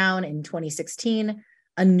came down in 2016,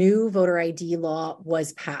 a new voter ID law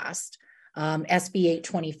was passed, SB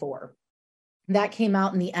 824. That came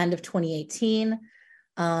out in the end of 2018.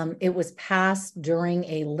 It was passed during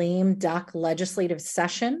a lame duck legislative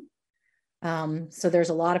session. So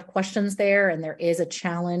there's a lot of questions there, and there is a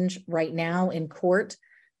challenge right now in court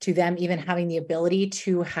to them even having the ability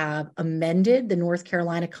to have amended the North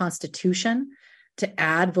Carolina Constitution to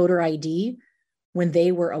add voter ID when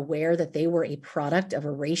they were aware that they were a product of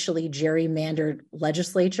a racially gerrymandered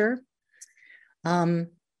legislature.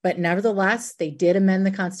 But nevertheless, they did amend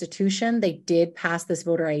the Constitution. They did pass this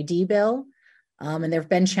voter ID bill. And there have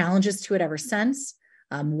been challenges to it ever since.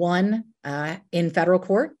 One in federal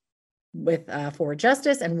court with Forward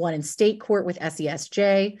Justice and one in state court with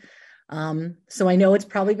SESJ. So I know it's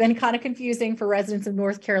probably been kind of confusing for residents of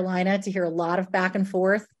North Carolina to hear a lot of back and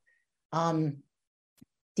forth.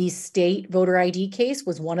 The state voter ID case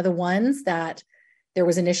was one of the ones that there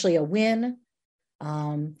was initially a win.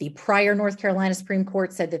 The prior North Carolina Supreme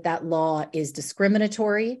Court said that law is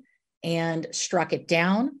discriminatory and struck it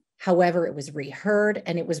down. However, it was reheard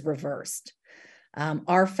and it was reversed.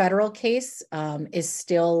 Our federal case is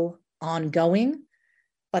still ongoing,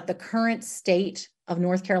 but the current state of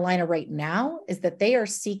North Carolina right now is that they are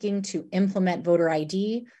seeking to implement voter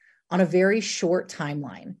ID on a very short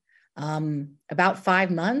timeline. About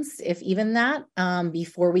 5 months, if even that,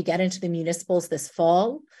 before we get into the municipals this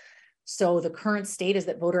fall. So the current state is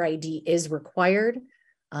that voter ID is required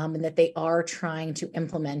and that they are trying to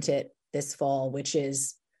implement it this fall, which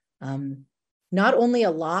is not only a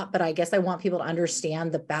lot, but I guess I want people to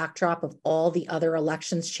understand the backdrop of all the other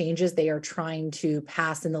elections changes they are trying to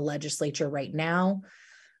pass in the legislature right now.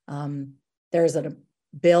 There's a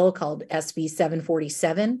bill called SB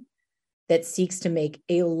 747 that seeks to make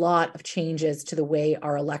a lot of changes to the way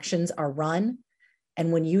our elections are run.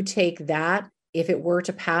 And when you take that, if it were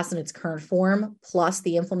to pass in its current form, plus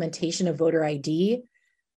the implementation of voter ID,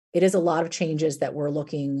 it is a lot of changes that we're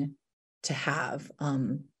looking to have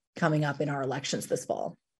coming up in our elections this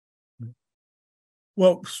fall.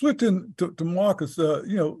 Well, switching to Marcus,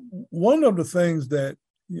 one of the things that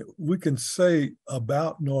we can say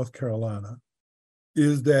about North Carolina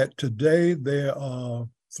is that today there are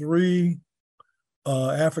 3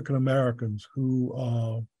 African Americans who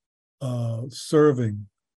are serving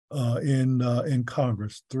in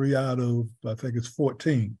Congress, 3 out of, I think it's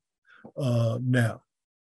 14 now,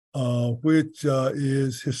 which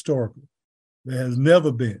is historical. There has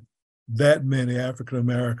never been that many African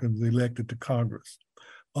Americans elected to Congress.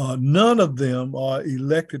 None of them are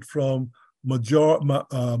elected from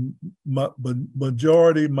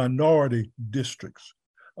majority minority districts.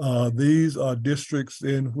 These are districts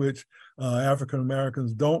in which African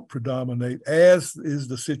Americans don't predominate, as is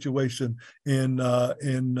the situation in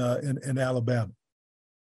Alabama.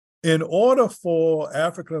 In order for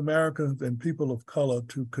African Americans and people of color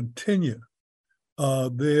to continue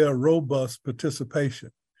their robust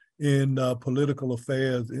participation in political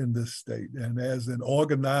affairs in this state. And as an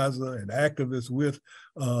organizer and activist with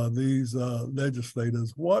these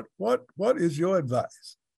legislators, what is your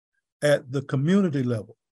advice at the community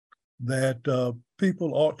level that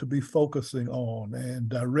people ought to be focusing on and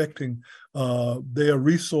directing their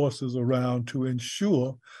resources around to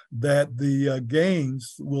ensure that the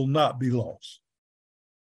gains will not be lost?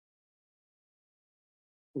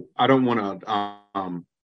 I don't want to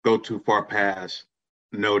go too far past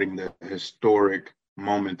noting the historic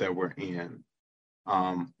moment that we're in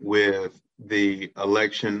with the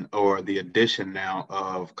election or the addition now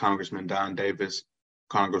of Congressman Don Davis,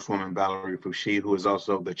 Congresswoman Valerie Foushee, who is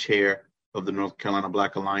also the chair of the North Carolina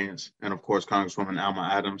Black Alliance, and of course, Congresswoman Alma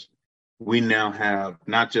Adams. We now have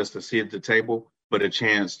not just a seat at the table, but a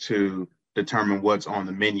chance to determine what's on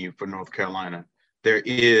the menu for North Carolina. There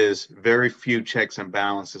is very few checks and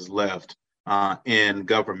balances left in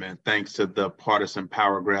government, thanks to the partisan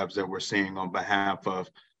power grabs that we're seeing on behalf of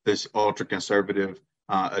this ultra-conservative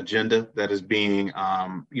agenda that is being,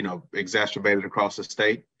 exacerbated across the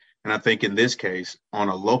state. And I think in this case, on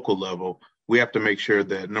a local level, we have to make sure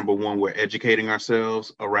that, number one, we're educating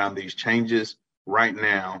ourselves around these changes. Right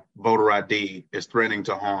now, voter ID is threatening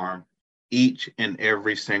to harm each and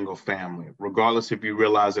every single family, regardless if you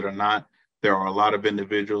realize it or not. There are a lot of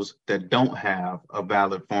individuals that don't have a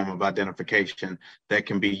valid form of identification that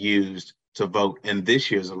can be used to vote in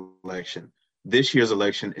this year's election. This year's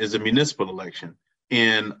election is a municipal election.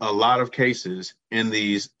 In a lot of cases, in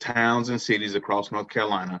these towns and cities across North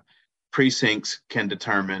Carolina, precincts can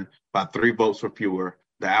determine by 3 votes or fewer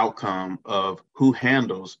the outcome of who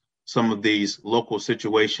handles some of these local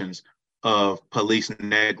situations of police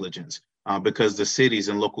negligence, because the cities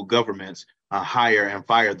and local governments hire and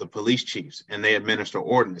fire the police chiefs and they administer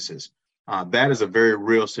ordinances. That is a very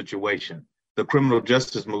real situation. The criminal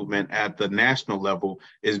justice movement at the national level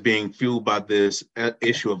is being fueled by this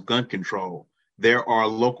issue of gun control. There are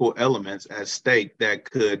local elements at stake that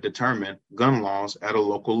could determine gun laws at a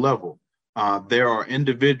local level. There are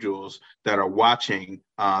individuals that are watching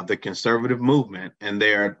the conservative movement, and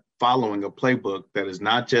they are following a playbook that is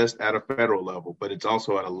not just at a federal level, but it's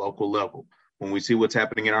also at a local level. When we see what's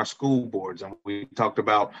happening in our school boards, and we talked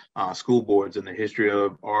about school boards and the history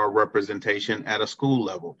of our representation at a school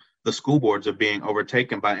level, the school boards are being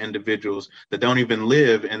overtaken by individuals that don't even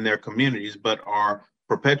live in their communities, but are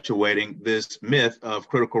perpetuating this myth of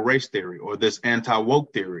critical race theory or this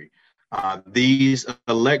anti-woke theory. These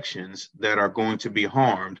elections that are going to be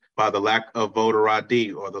harmed by the lack of voter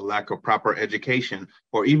ID or the lack of proper education,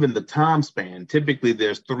 or even the time span. Typically,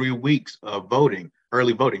 there's 3 weeks of voting,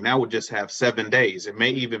 early voting. Now we'll just have 7 days. It may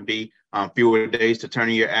even be fewer days to turn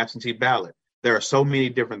in your absentee ballot. There are so many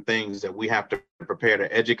different things that we have to prepare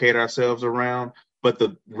to educate ourselves around. But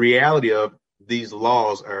the reality of these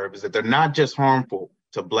laws is that they're not just harmful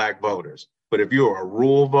to Black voters. But if you're a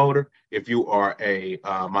rural voter, if you are a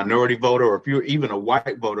minority voter, or if you're even a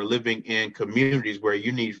white voter living in communities where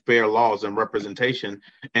you need fair laws and representation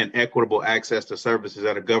and equitable access to services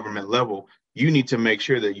at a government level, you need to make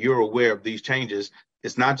sure that you're aware of these changes.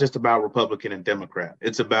 It's not just about Republican and Democrat.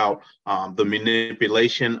 It's about the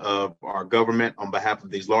manipulation of our government on behalf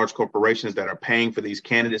of these large corporations that are paying for these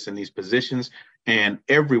candidates in these positions. And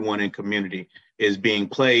everyone in community is being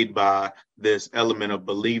played by this element of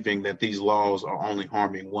believing that these laws are only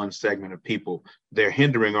harming one segment of people. They're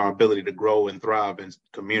hindering our ability to grow and thrive in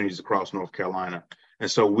communities across North Carolina. And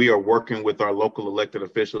so we are working with our local elected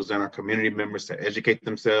officials and our community members to educate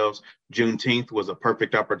themselves. Juneteenth was a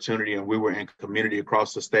perfect opportunity, and we were in community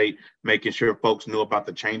across the state, making sure folks knew about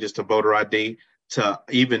the changes to voter ID. To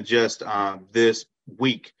even just this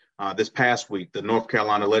past week, the North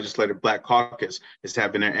Carolina Legislative Black Caucus is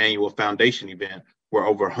having their annual foundation event where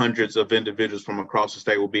over hundreds of individuals from across the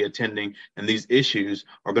state will be attending. And these issues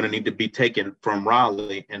are going to need to be taken from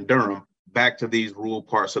Raleigh and Durham back to these rural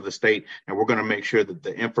parts of the state. And we're going to make sure that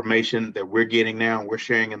the information that we're getting now and we're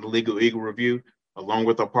sharing in the Legal Eagle Review, along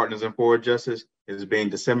with our partners in Forward Justice, is being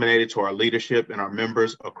disseminated to our leadership and our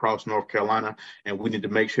members across North Carolina. And we need to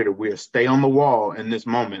make sure that we stay on the wall in this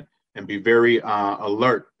moment and be very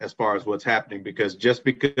alert as far as what's happening, because just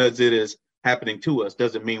because it is happening to us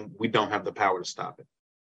doesn't mean we don't have the power to stop it.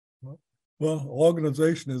 Well,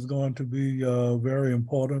 organization is going to be very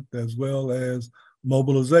important, as well as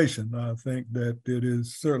mobilization. I think that it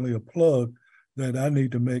is certainly a plug that I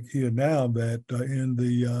need to make here now that in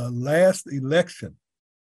the last election,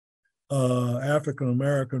 African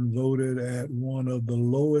American voted at one of the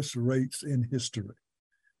lowest rates in history,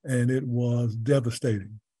 and it was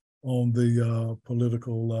devastating on the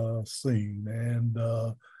political scene. And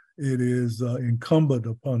it is incumbent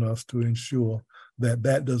upon us to ensure that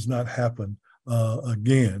that does not happen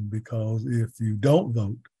again, because if you don't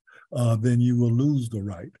vote, then you will lose the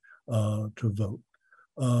right to vote.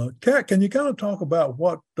 Kat, can you kind of talk about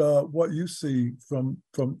what you see from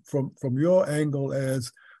your angle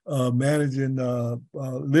as managing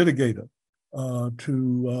litigator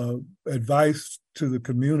to advice to the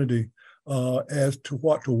community as to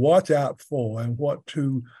what to watch out for and what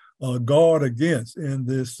to guard against in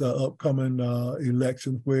this upcoming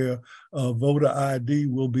election, where voter ID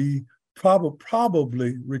will be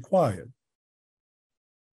probably required?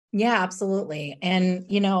 Yeah, absolutely. And,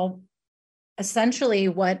 essentially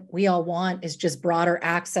what we all want is just broader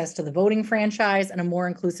access to the voting franchise and a more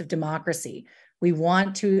inclusive democracy. We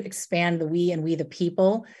want to expand the we and we the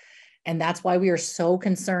people. And that's why we are so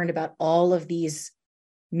concerned about all of these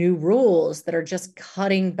new rules that are just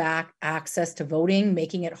cutting back access to voting,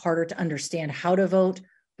 making it harder to understand how to vote,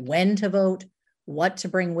 when to vote, what to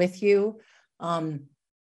bring with you. I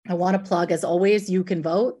want to plug, as always, You Can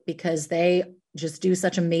Vote, because they just do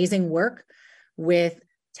such amazing work with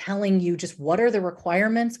telling you just what are the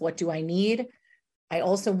requirements, what do I need. I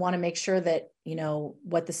also want to make sure that,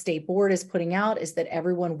 what the state board is putting out is that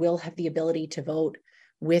everyone will have the ability to vote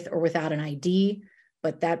with or without an ID.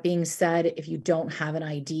 But that being said, if you don't have an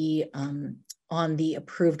ID on the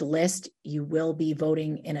approved list, you will be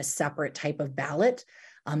voting in a separate type of ballot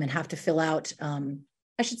and have to fill out,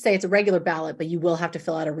 I should say it's a regular ballot, but you will have to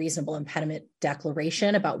fill out a reasonable impediment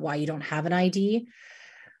declaration about why you don't have an ID.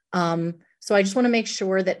 So I just want to make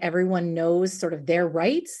sure that everyone knows sort of their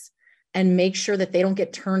rights and make sure that they don't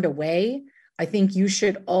get turned away. I think you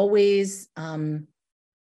should always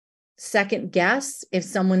second guess if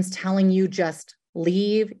someone's telling you just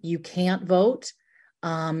leave, you can't vote,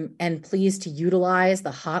 and please to utilize the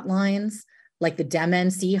hotlines like the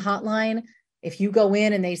DemNC hotline. If you go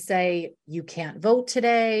in and they say you can't vote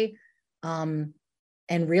today, and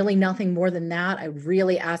really nothing more than that, I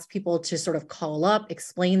really ask people to sort of call up,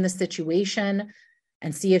 explain the situation,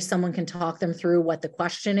 and see if someone can talk them through what the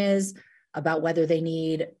question is about whether they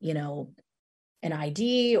need, an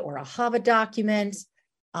ID or a HAVA document.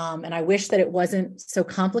 And I wish that it wasn't so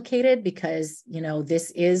complicated because,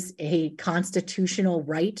 this is a constitutional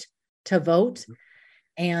right to vote.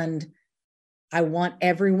 And I want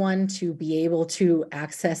everyone to be able to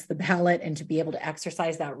access the ballot and to be able to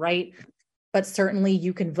exercise that right. But certainly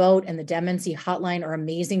You Can Vote and the DemNC hotline are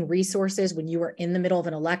amazing resources when you are in the middle of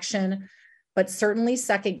an election. But certainly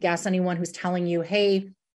second guess anyone who's telling you, hey,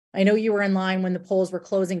 I know you were in line when the polls were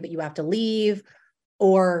closing, but you have to leave.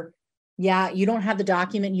 Or, yeah, you don't have the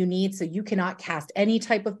document you need, so you cannot cast any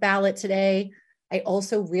type of ballot today. I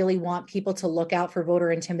also really want people to look out for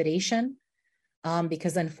voter intimidation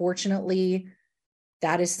because unfortunately,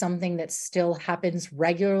 that is something that still happens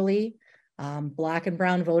regularly. Black and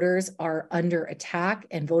brown voters are under attack,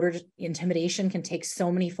 and voter intimidation can take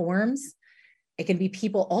so many forms. It can be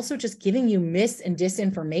people also just giving you mis and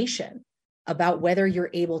disinformation about whether you're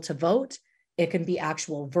able to vote. It can be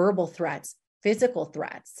actual verbal threats, physical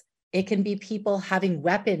threats. It can be people having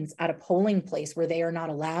weapons at a polling place where they are not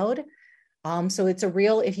allowed. So it's a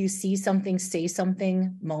real, if you see something, say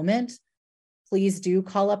something moment. Please do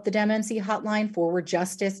call up the DemNC hotline. Forward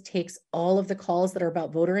Justice takes all of the calls that are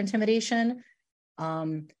about voter intimidation,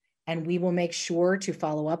 and we will make sure to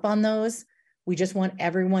follow up on those. We just want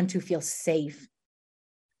everyone to feel safe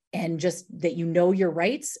and just that you know your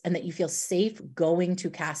rights and that you feel safe going to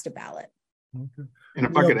cast a ballot. Okay. And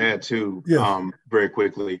if I could add too, very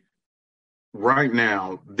quickly, right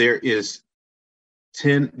now there are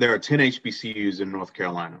 10 HBCUs in North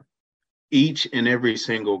Carolina. Each and every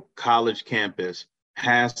single college campus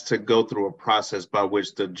has to go through a process by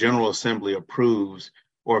which the General Assembly approves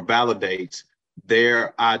or validates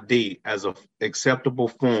their ID as an acceptable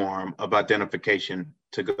form of identification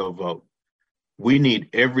to go vote. We need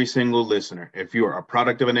every single listener. If you're a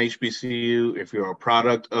product of an HBCU, if you're a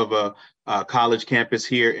product of a college campus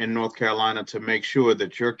here in North Carolina, to make sure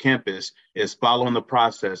that your campus is following the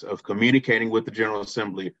process of communicating with the General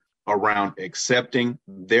Assembly around accepting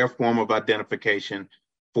their form of identification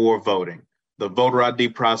for voting. The voter ID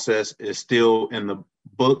process is still in the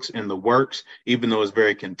books, in the works, even though it's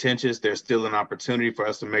very contentious. There's still an opportunity for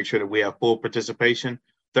us to make sure that we have full participation.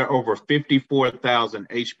 There are over 54,000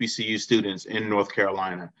 HBCU students in North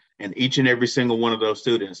Carolina, and each and every single one of those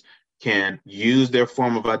students can use their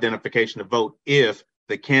form of identification to vote if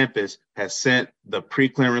the campus has sent the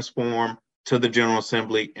pre-clearance form to the General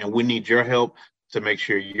Assembly, and we need your help to make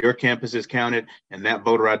sure your campus is counted, and that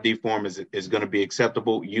voter ID form is going to be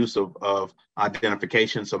acceptable use of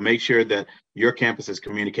identification. So make sure that your campus has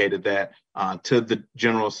communicated that to the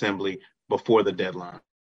General Assembly before the deadline.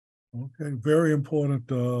 Okay, very important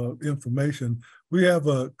information. We have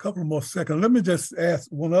a couple more seconds. Let me just ask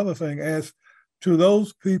one other thing. As to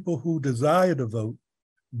those people who desire to vote,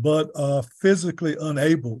 but are physically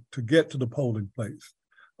unable to get to the polling place,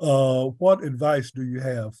 what advice do you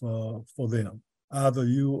have for them?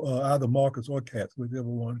 Either Marcus or Kath, whichever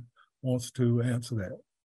one wants to answer that.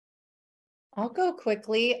 I'll go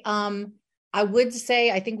quickly. I would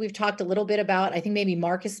say, I think we've talked a little bit about, I think maybe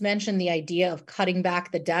Marcus mentioned the idea of cutting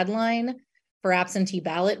back the deadline for absentee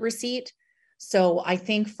ballot receipt. So I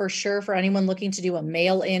think for sure for anyone looking to do a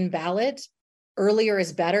mail-in ballot, earlier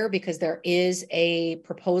is better, because there is a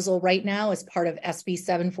proposal right now as part of SB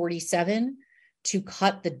 747 to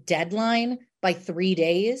cut the deadline by 3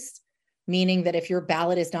 days, meaning that if your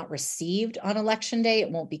ballot is not received on election day,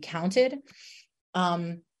 it won't be counted.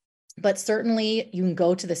 But certainly you can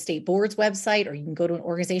go to the state board's website, or you can go to an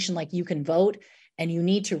organization like You Can Vote, and you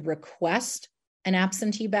need to request an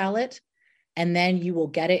absentee ballot, and then you will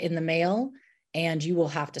get it in the mail, and you will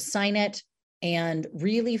have to sign it and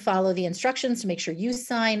really follow the instructions to make sure you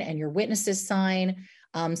sign and your witnesses sign,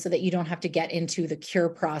 so that you don't have to get into the cure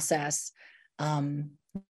process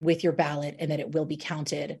with your ballot, and that it will be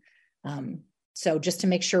counted. So just to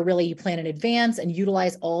make sure really you plan in advance and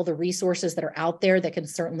utilize all the resources that are out there that can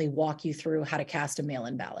certainly walk you through how to cast a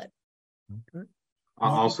mail-in ballot. Okay.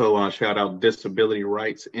 I'll also shout out Disability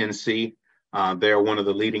Rights NC. They're one of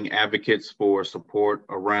the leading advocates for support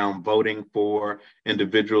around voting for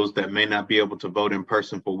individuals that may not be able to vote in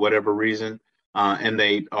person for whatever reason. And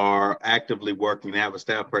they are actively working. They have a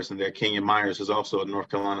staff person there, Kenya Myers, who's also a North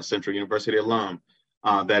Carolina Central University alum,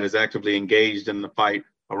 that is actively engaged in the fight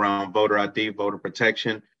around voter ID, voter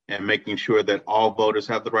protection, and making sure that all voters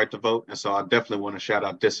have the right to vote. And so I definitely want to shout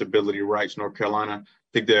out Disability Rights North Carolina. I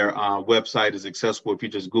think their website is accessible. If you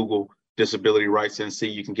just Google Disability Rights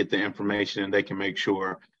NC, you can get the information, and they can make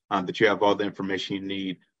sure that you have all the information you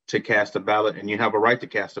need to cast a ballot, and you have a right to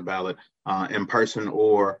cast a ballot in person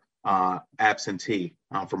or absentee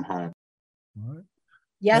from home. All right.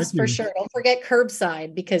 Yes, for sure. Don't forget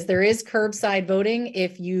curbside, because there is curbside voting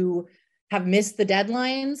if you have missed the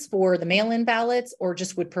deadlines for the mail-in ballots or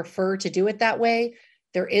just would prefer to do it that way.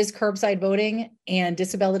 There is curbside voting, and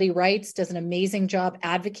Disability Rights does an amazing job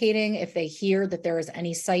advocating if they hear that there is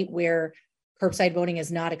any site where curbside voting is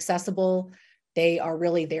not accessible. They are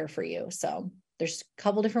really there for you. So there's a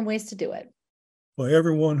couple different ways to do it. For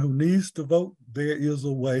everyone who needs to vote, there is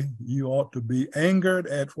a way. You ought to be angered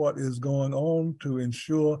at what is going on to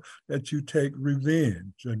ensure that you take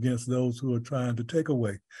revenge against those who are trying to take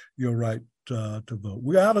away your right to vote.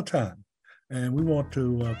 We're out of time, and we want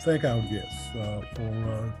to thank our guests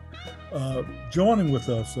for joining with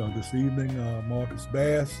us this evening. Marcus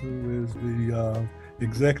Bass, who is the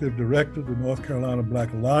Executive Director of the North Carolina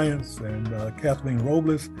Black Alliance, and Kathleen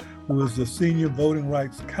Roblez, who is the Senior Voting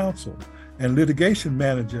Rights Counsel and Litigation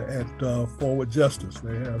Manager at Forward Justice.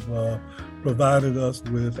 They have provided us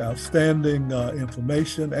with outstanding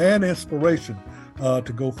information and inspiration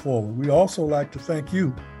to go forward. We also like to thank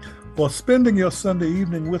you for spending your Sunday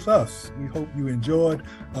evening with us. We hope you enjoyed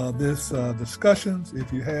this discussions.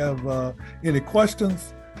 If you have any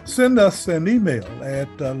questions, send us an email at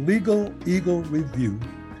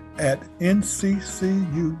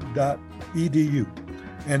legaleaglereview@nccu.edu.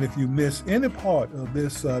 And if you miss any part of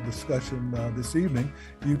this discussion this evening,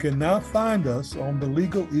 you can now find us on the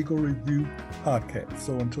Legal Eagle Review podcast.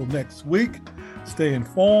 So until next week, stay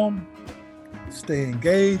informed, stay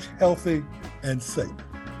engaged, healthy, and safe.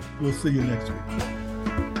 We'll see you next week.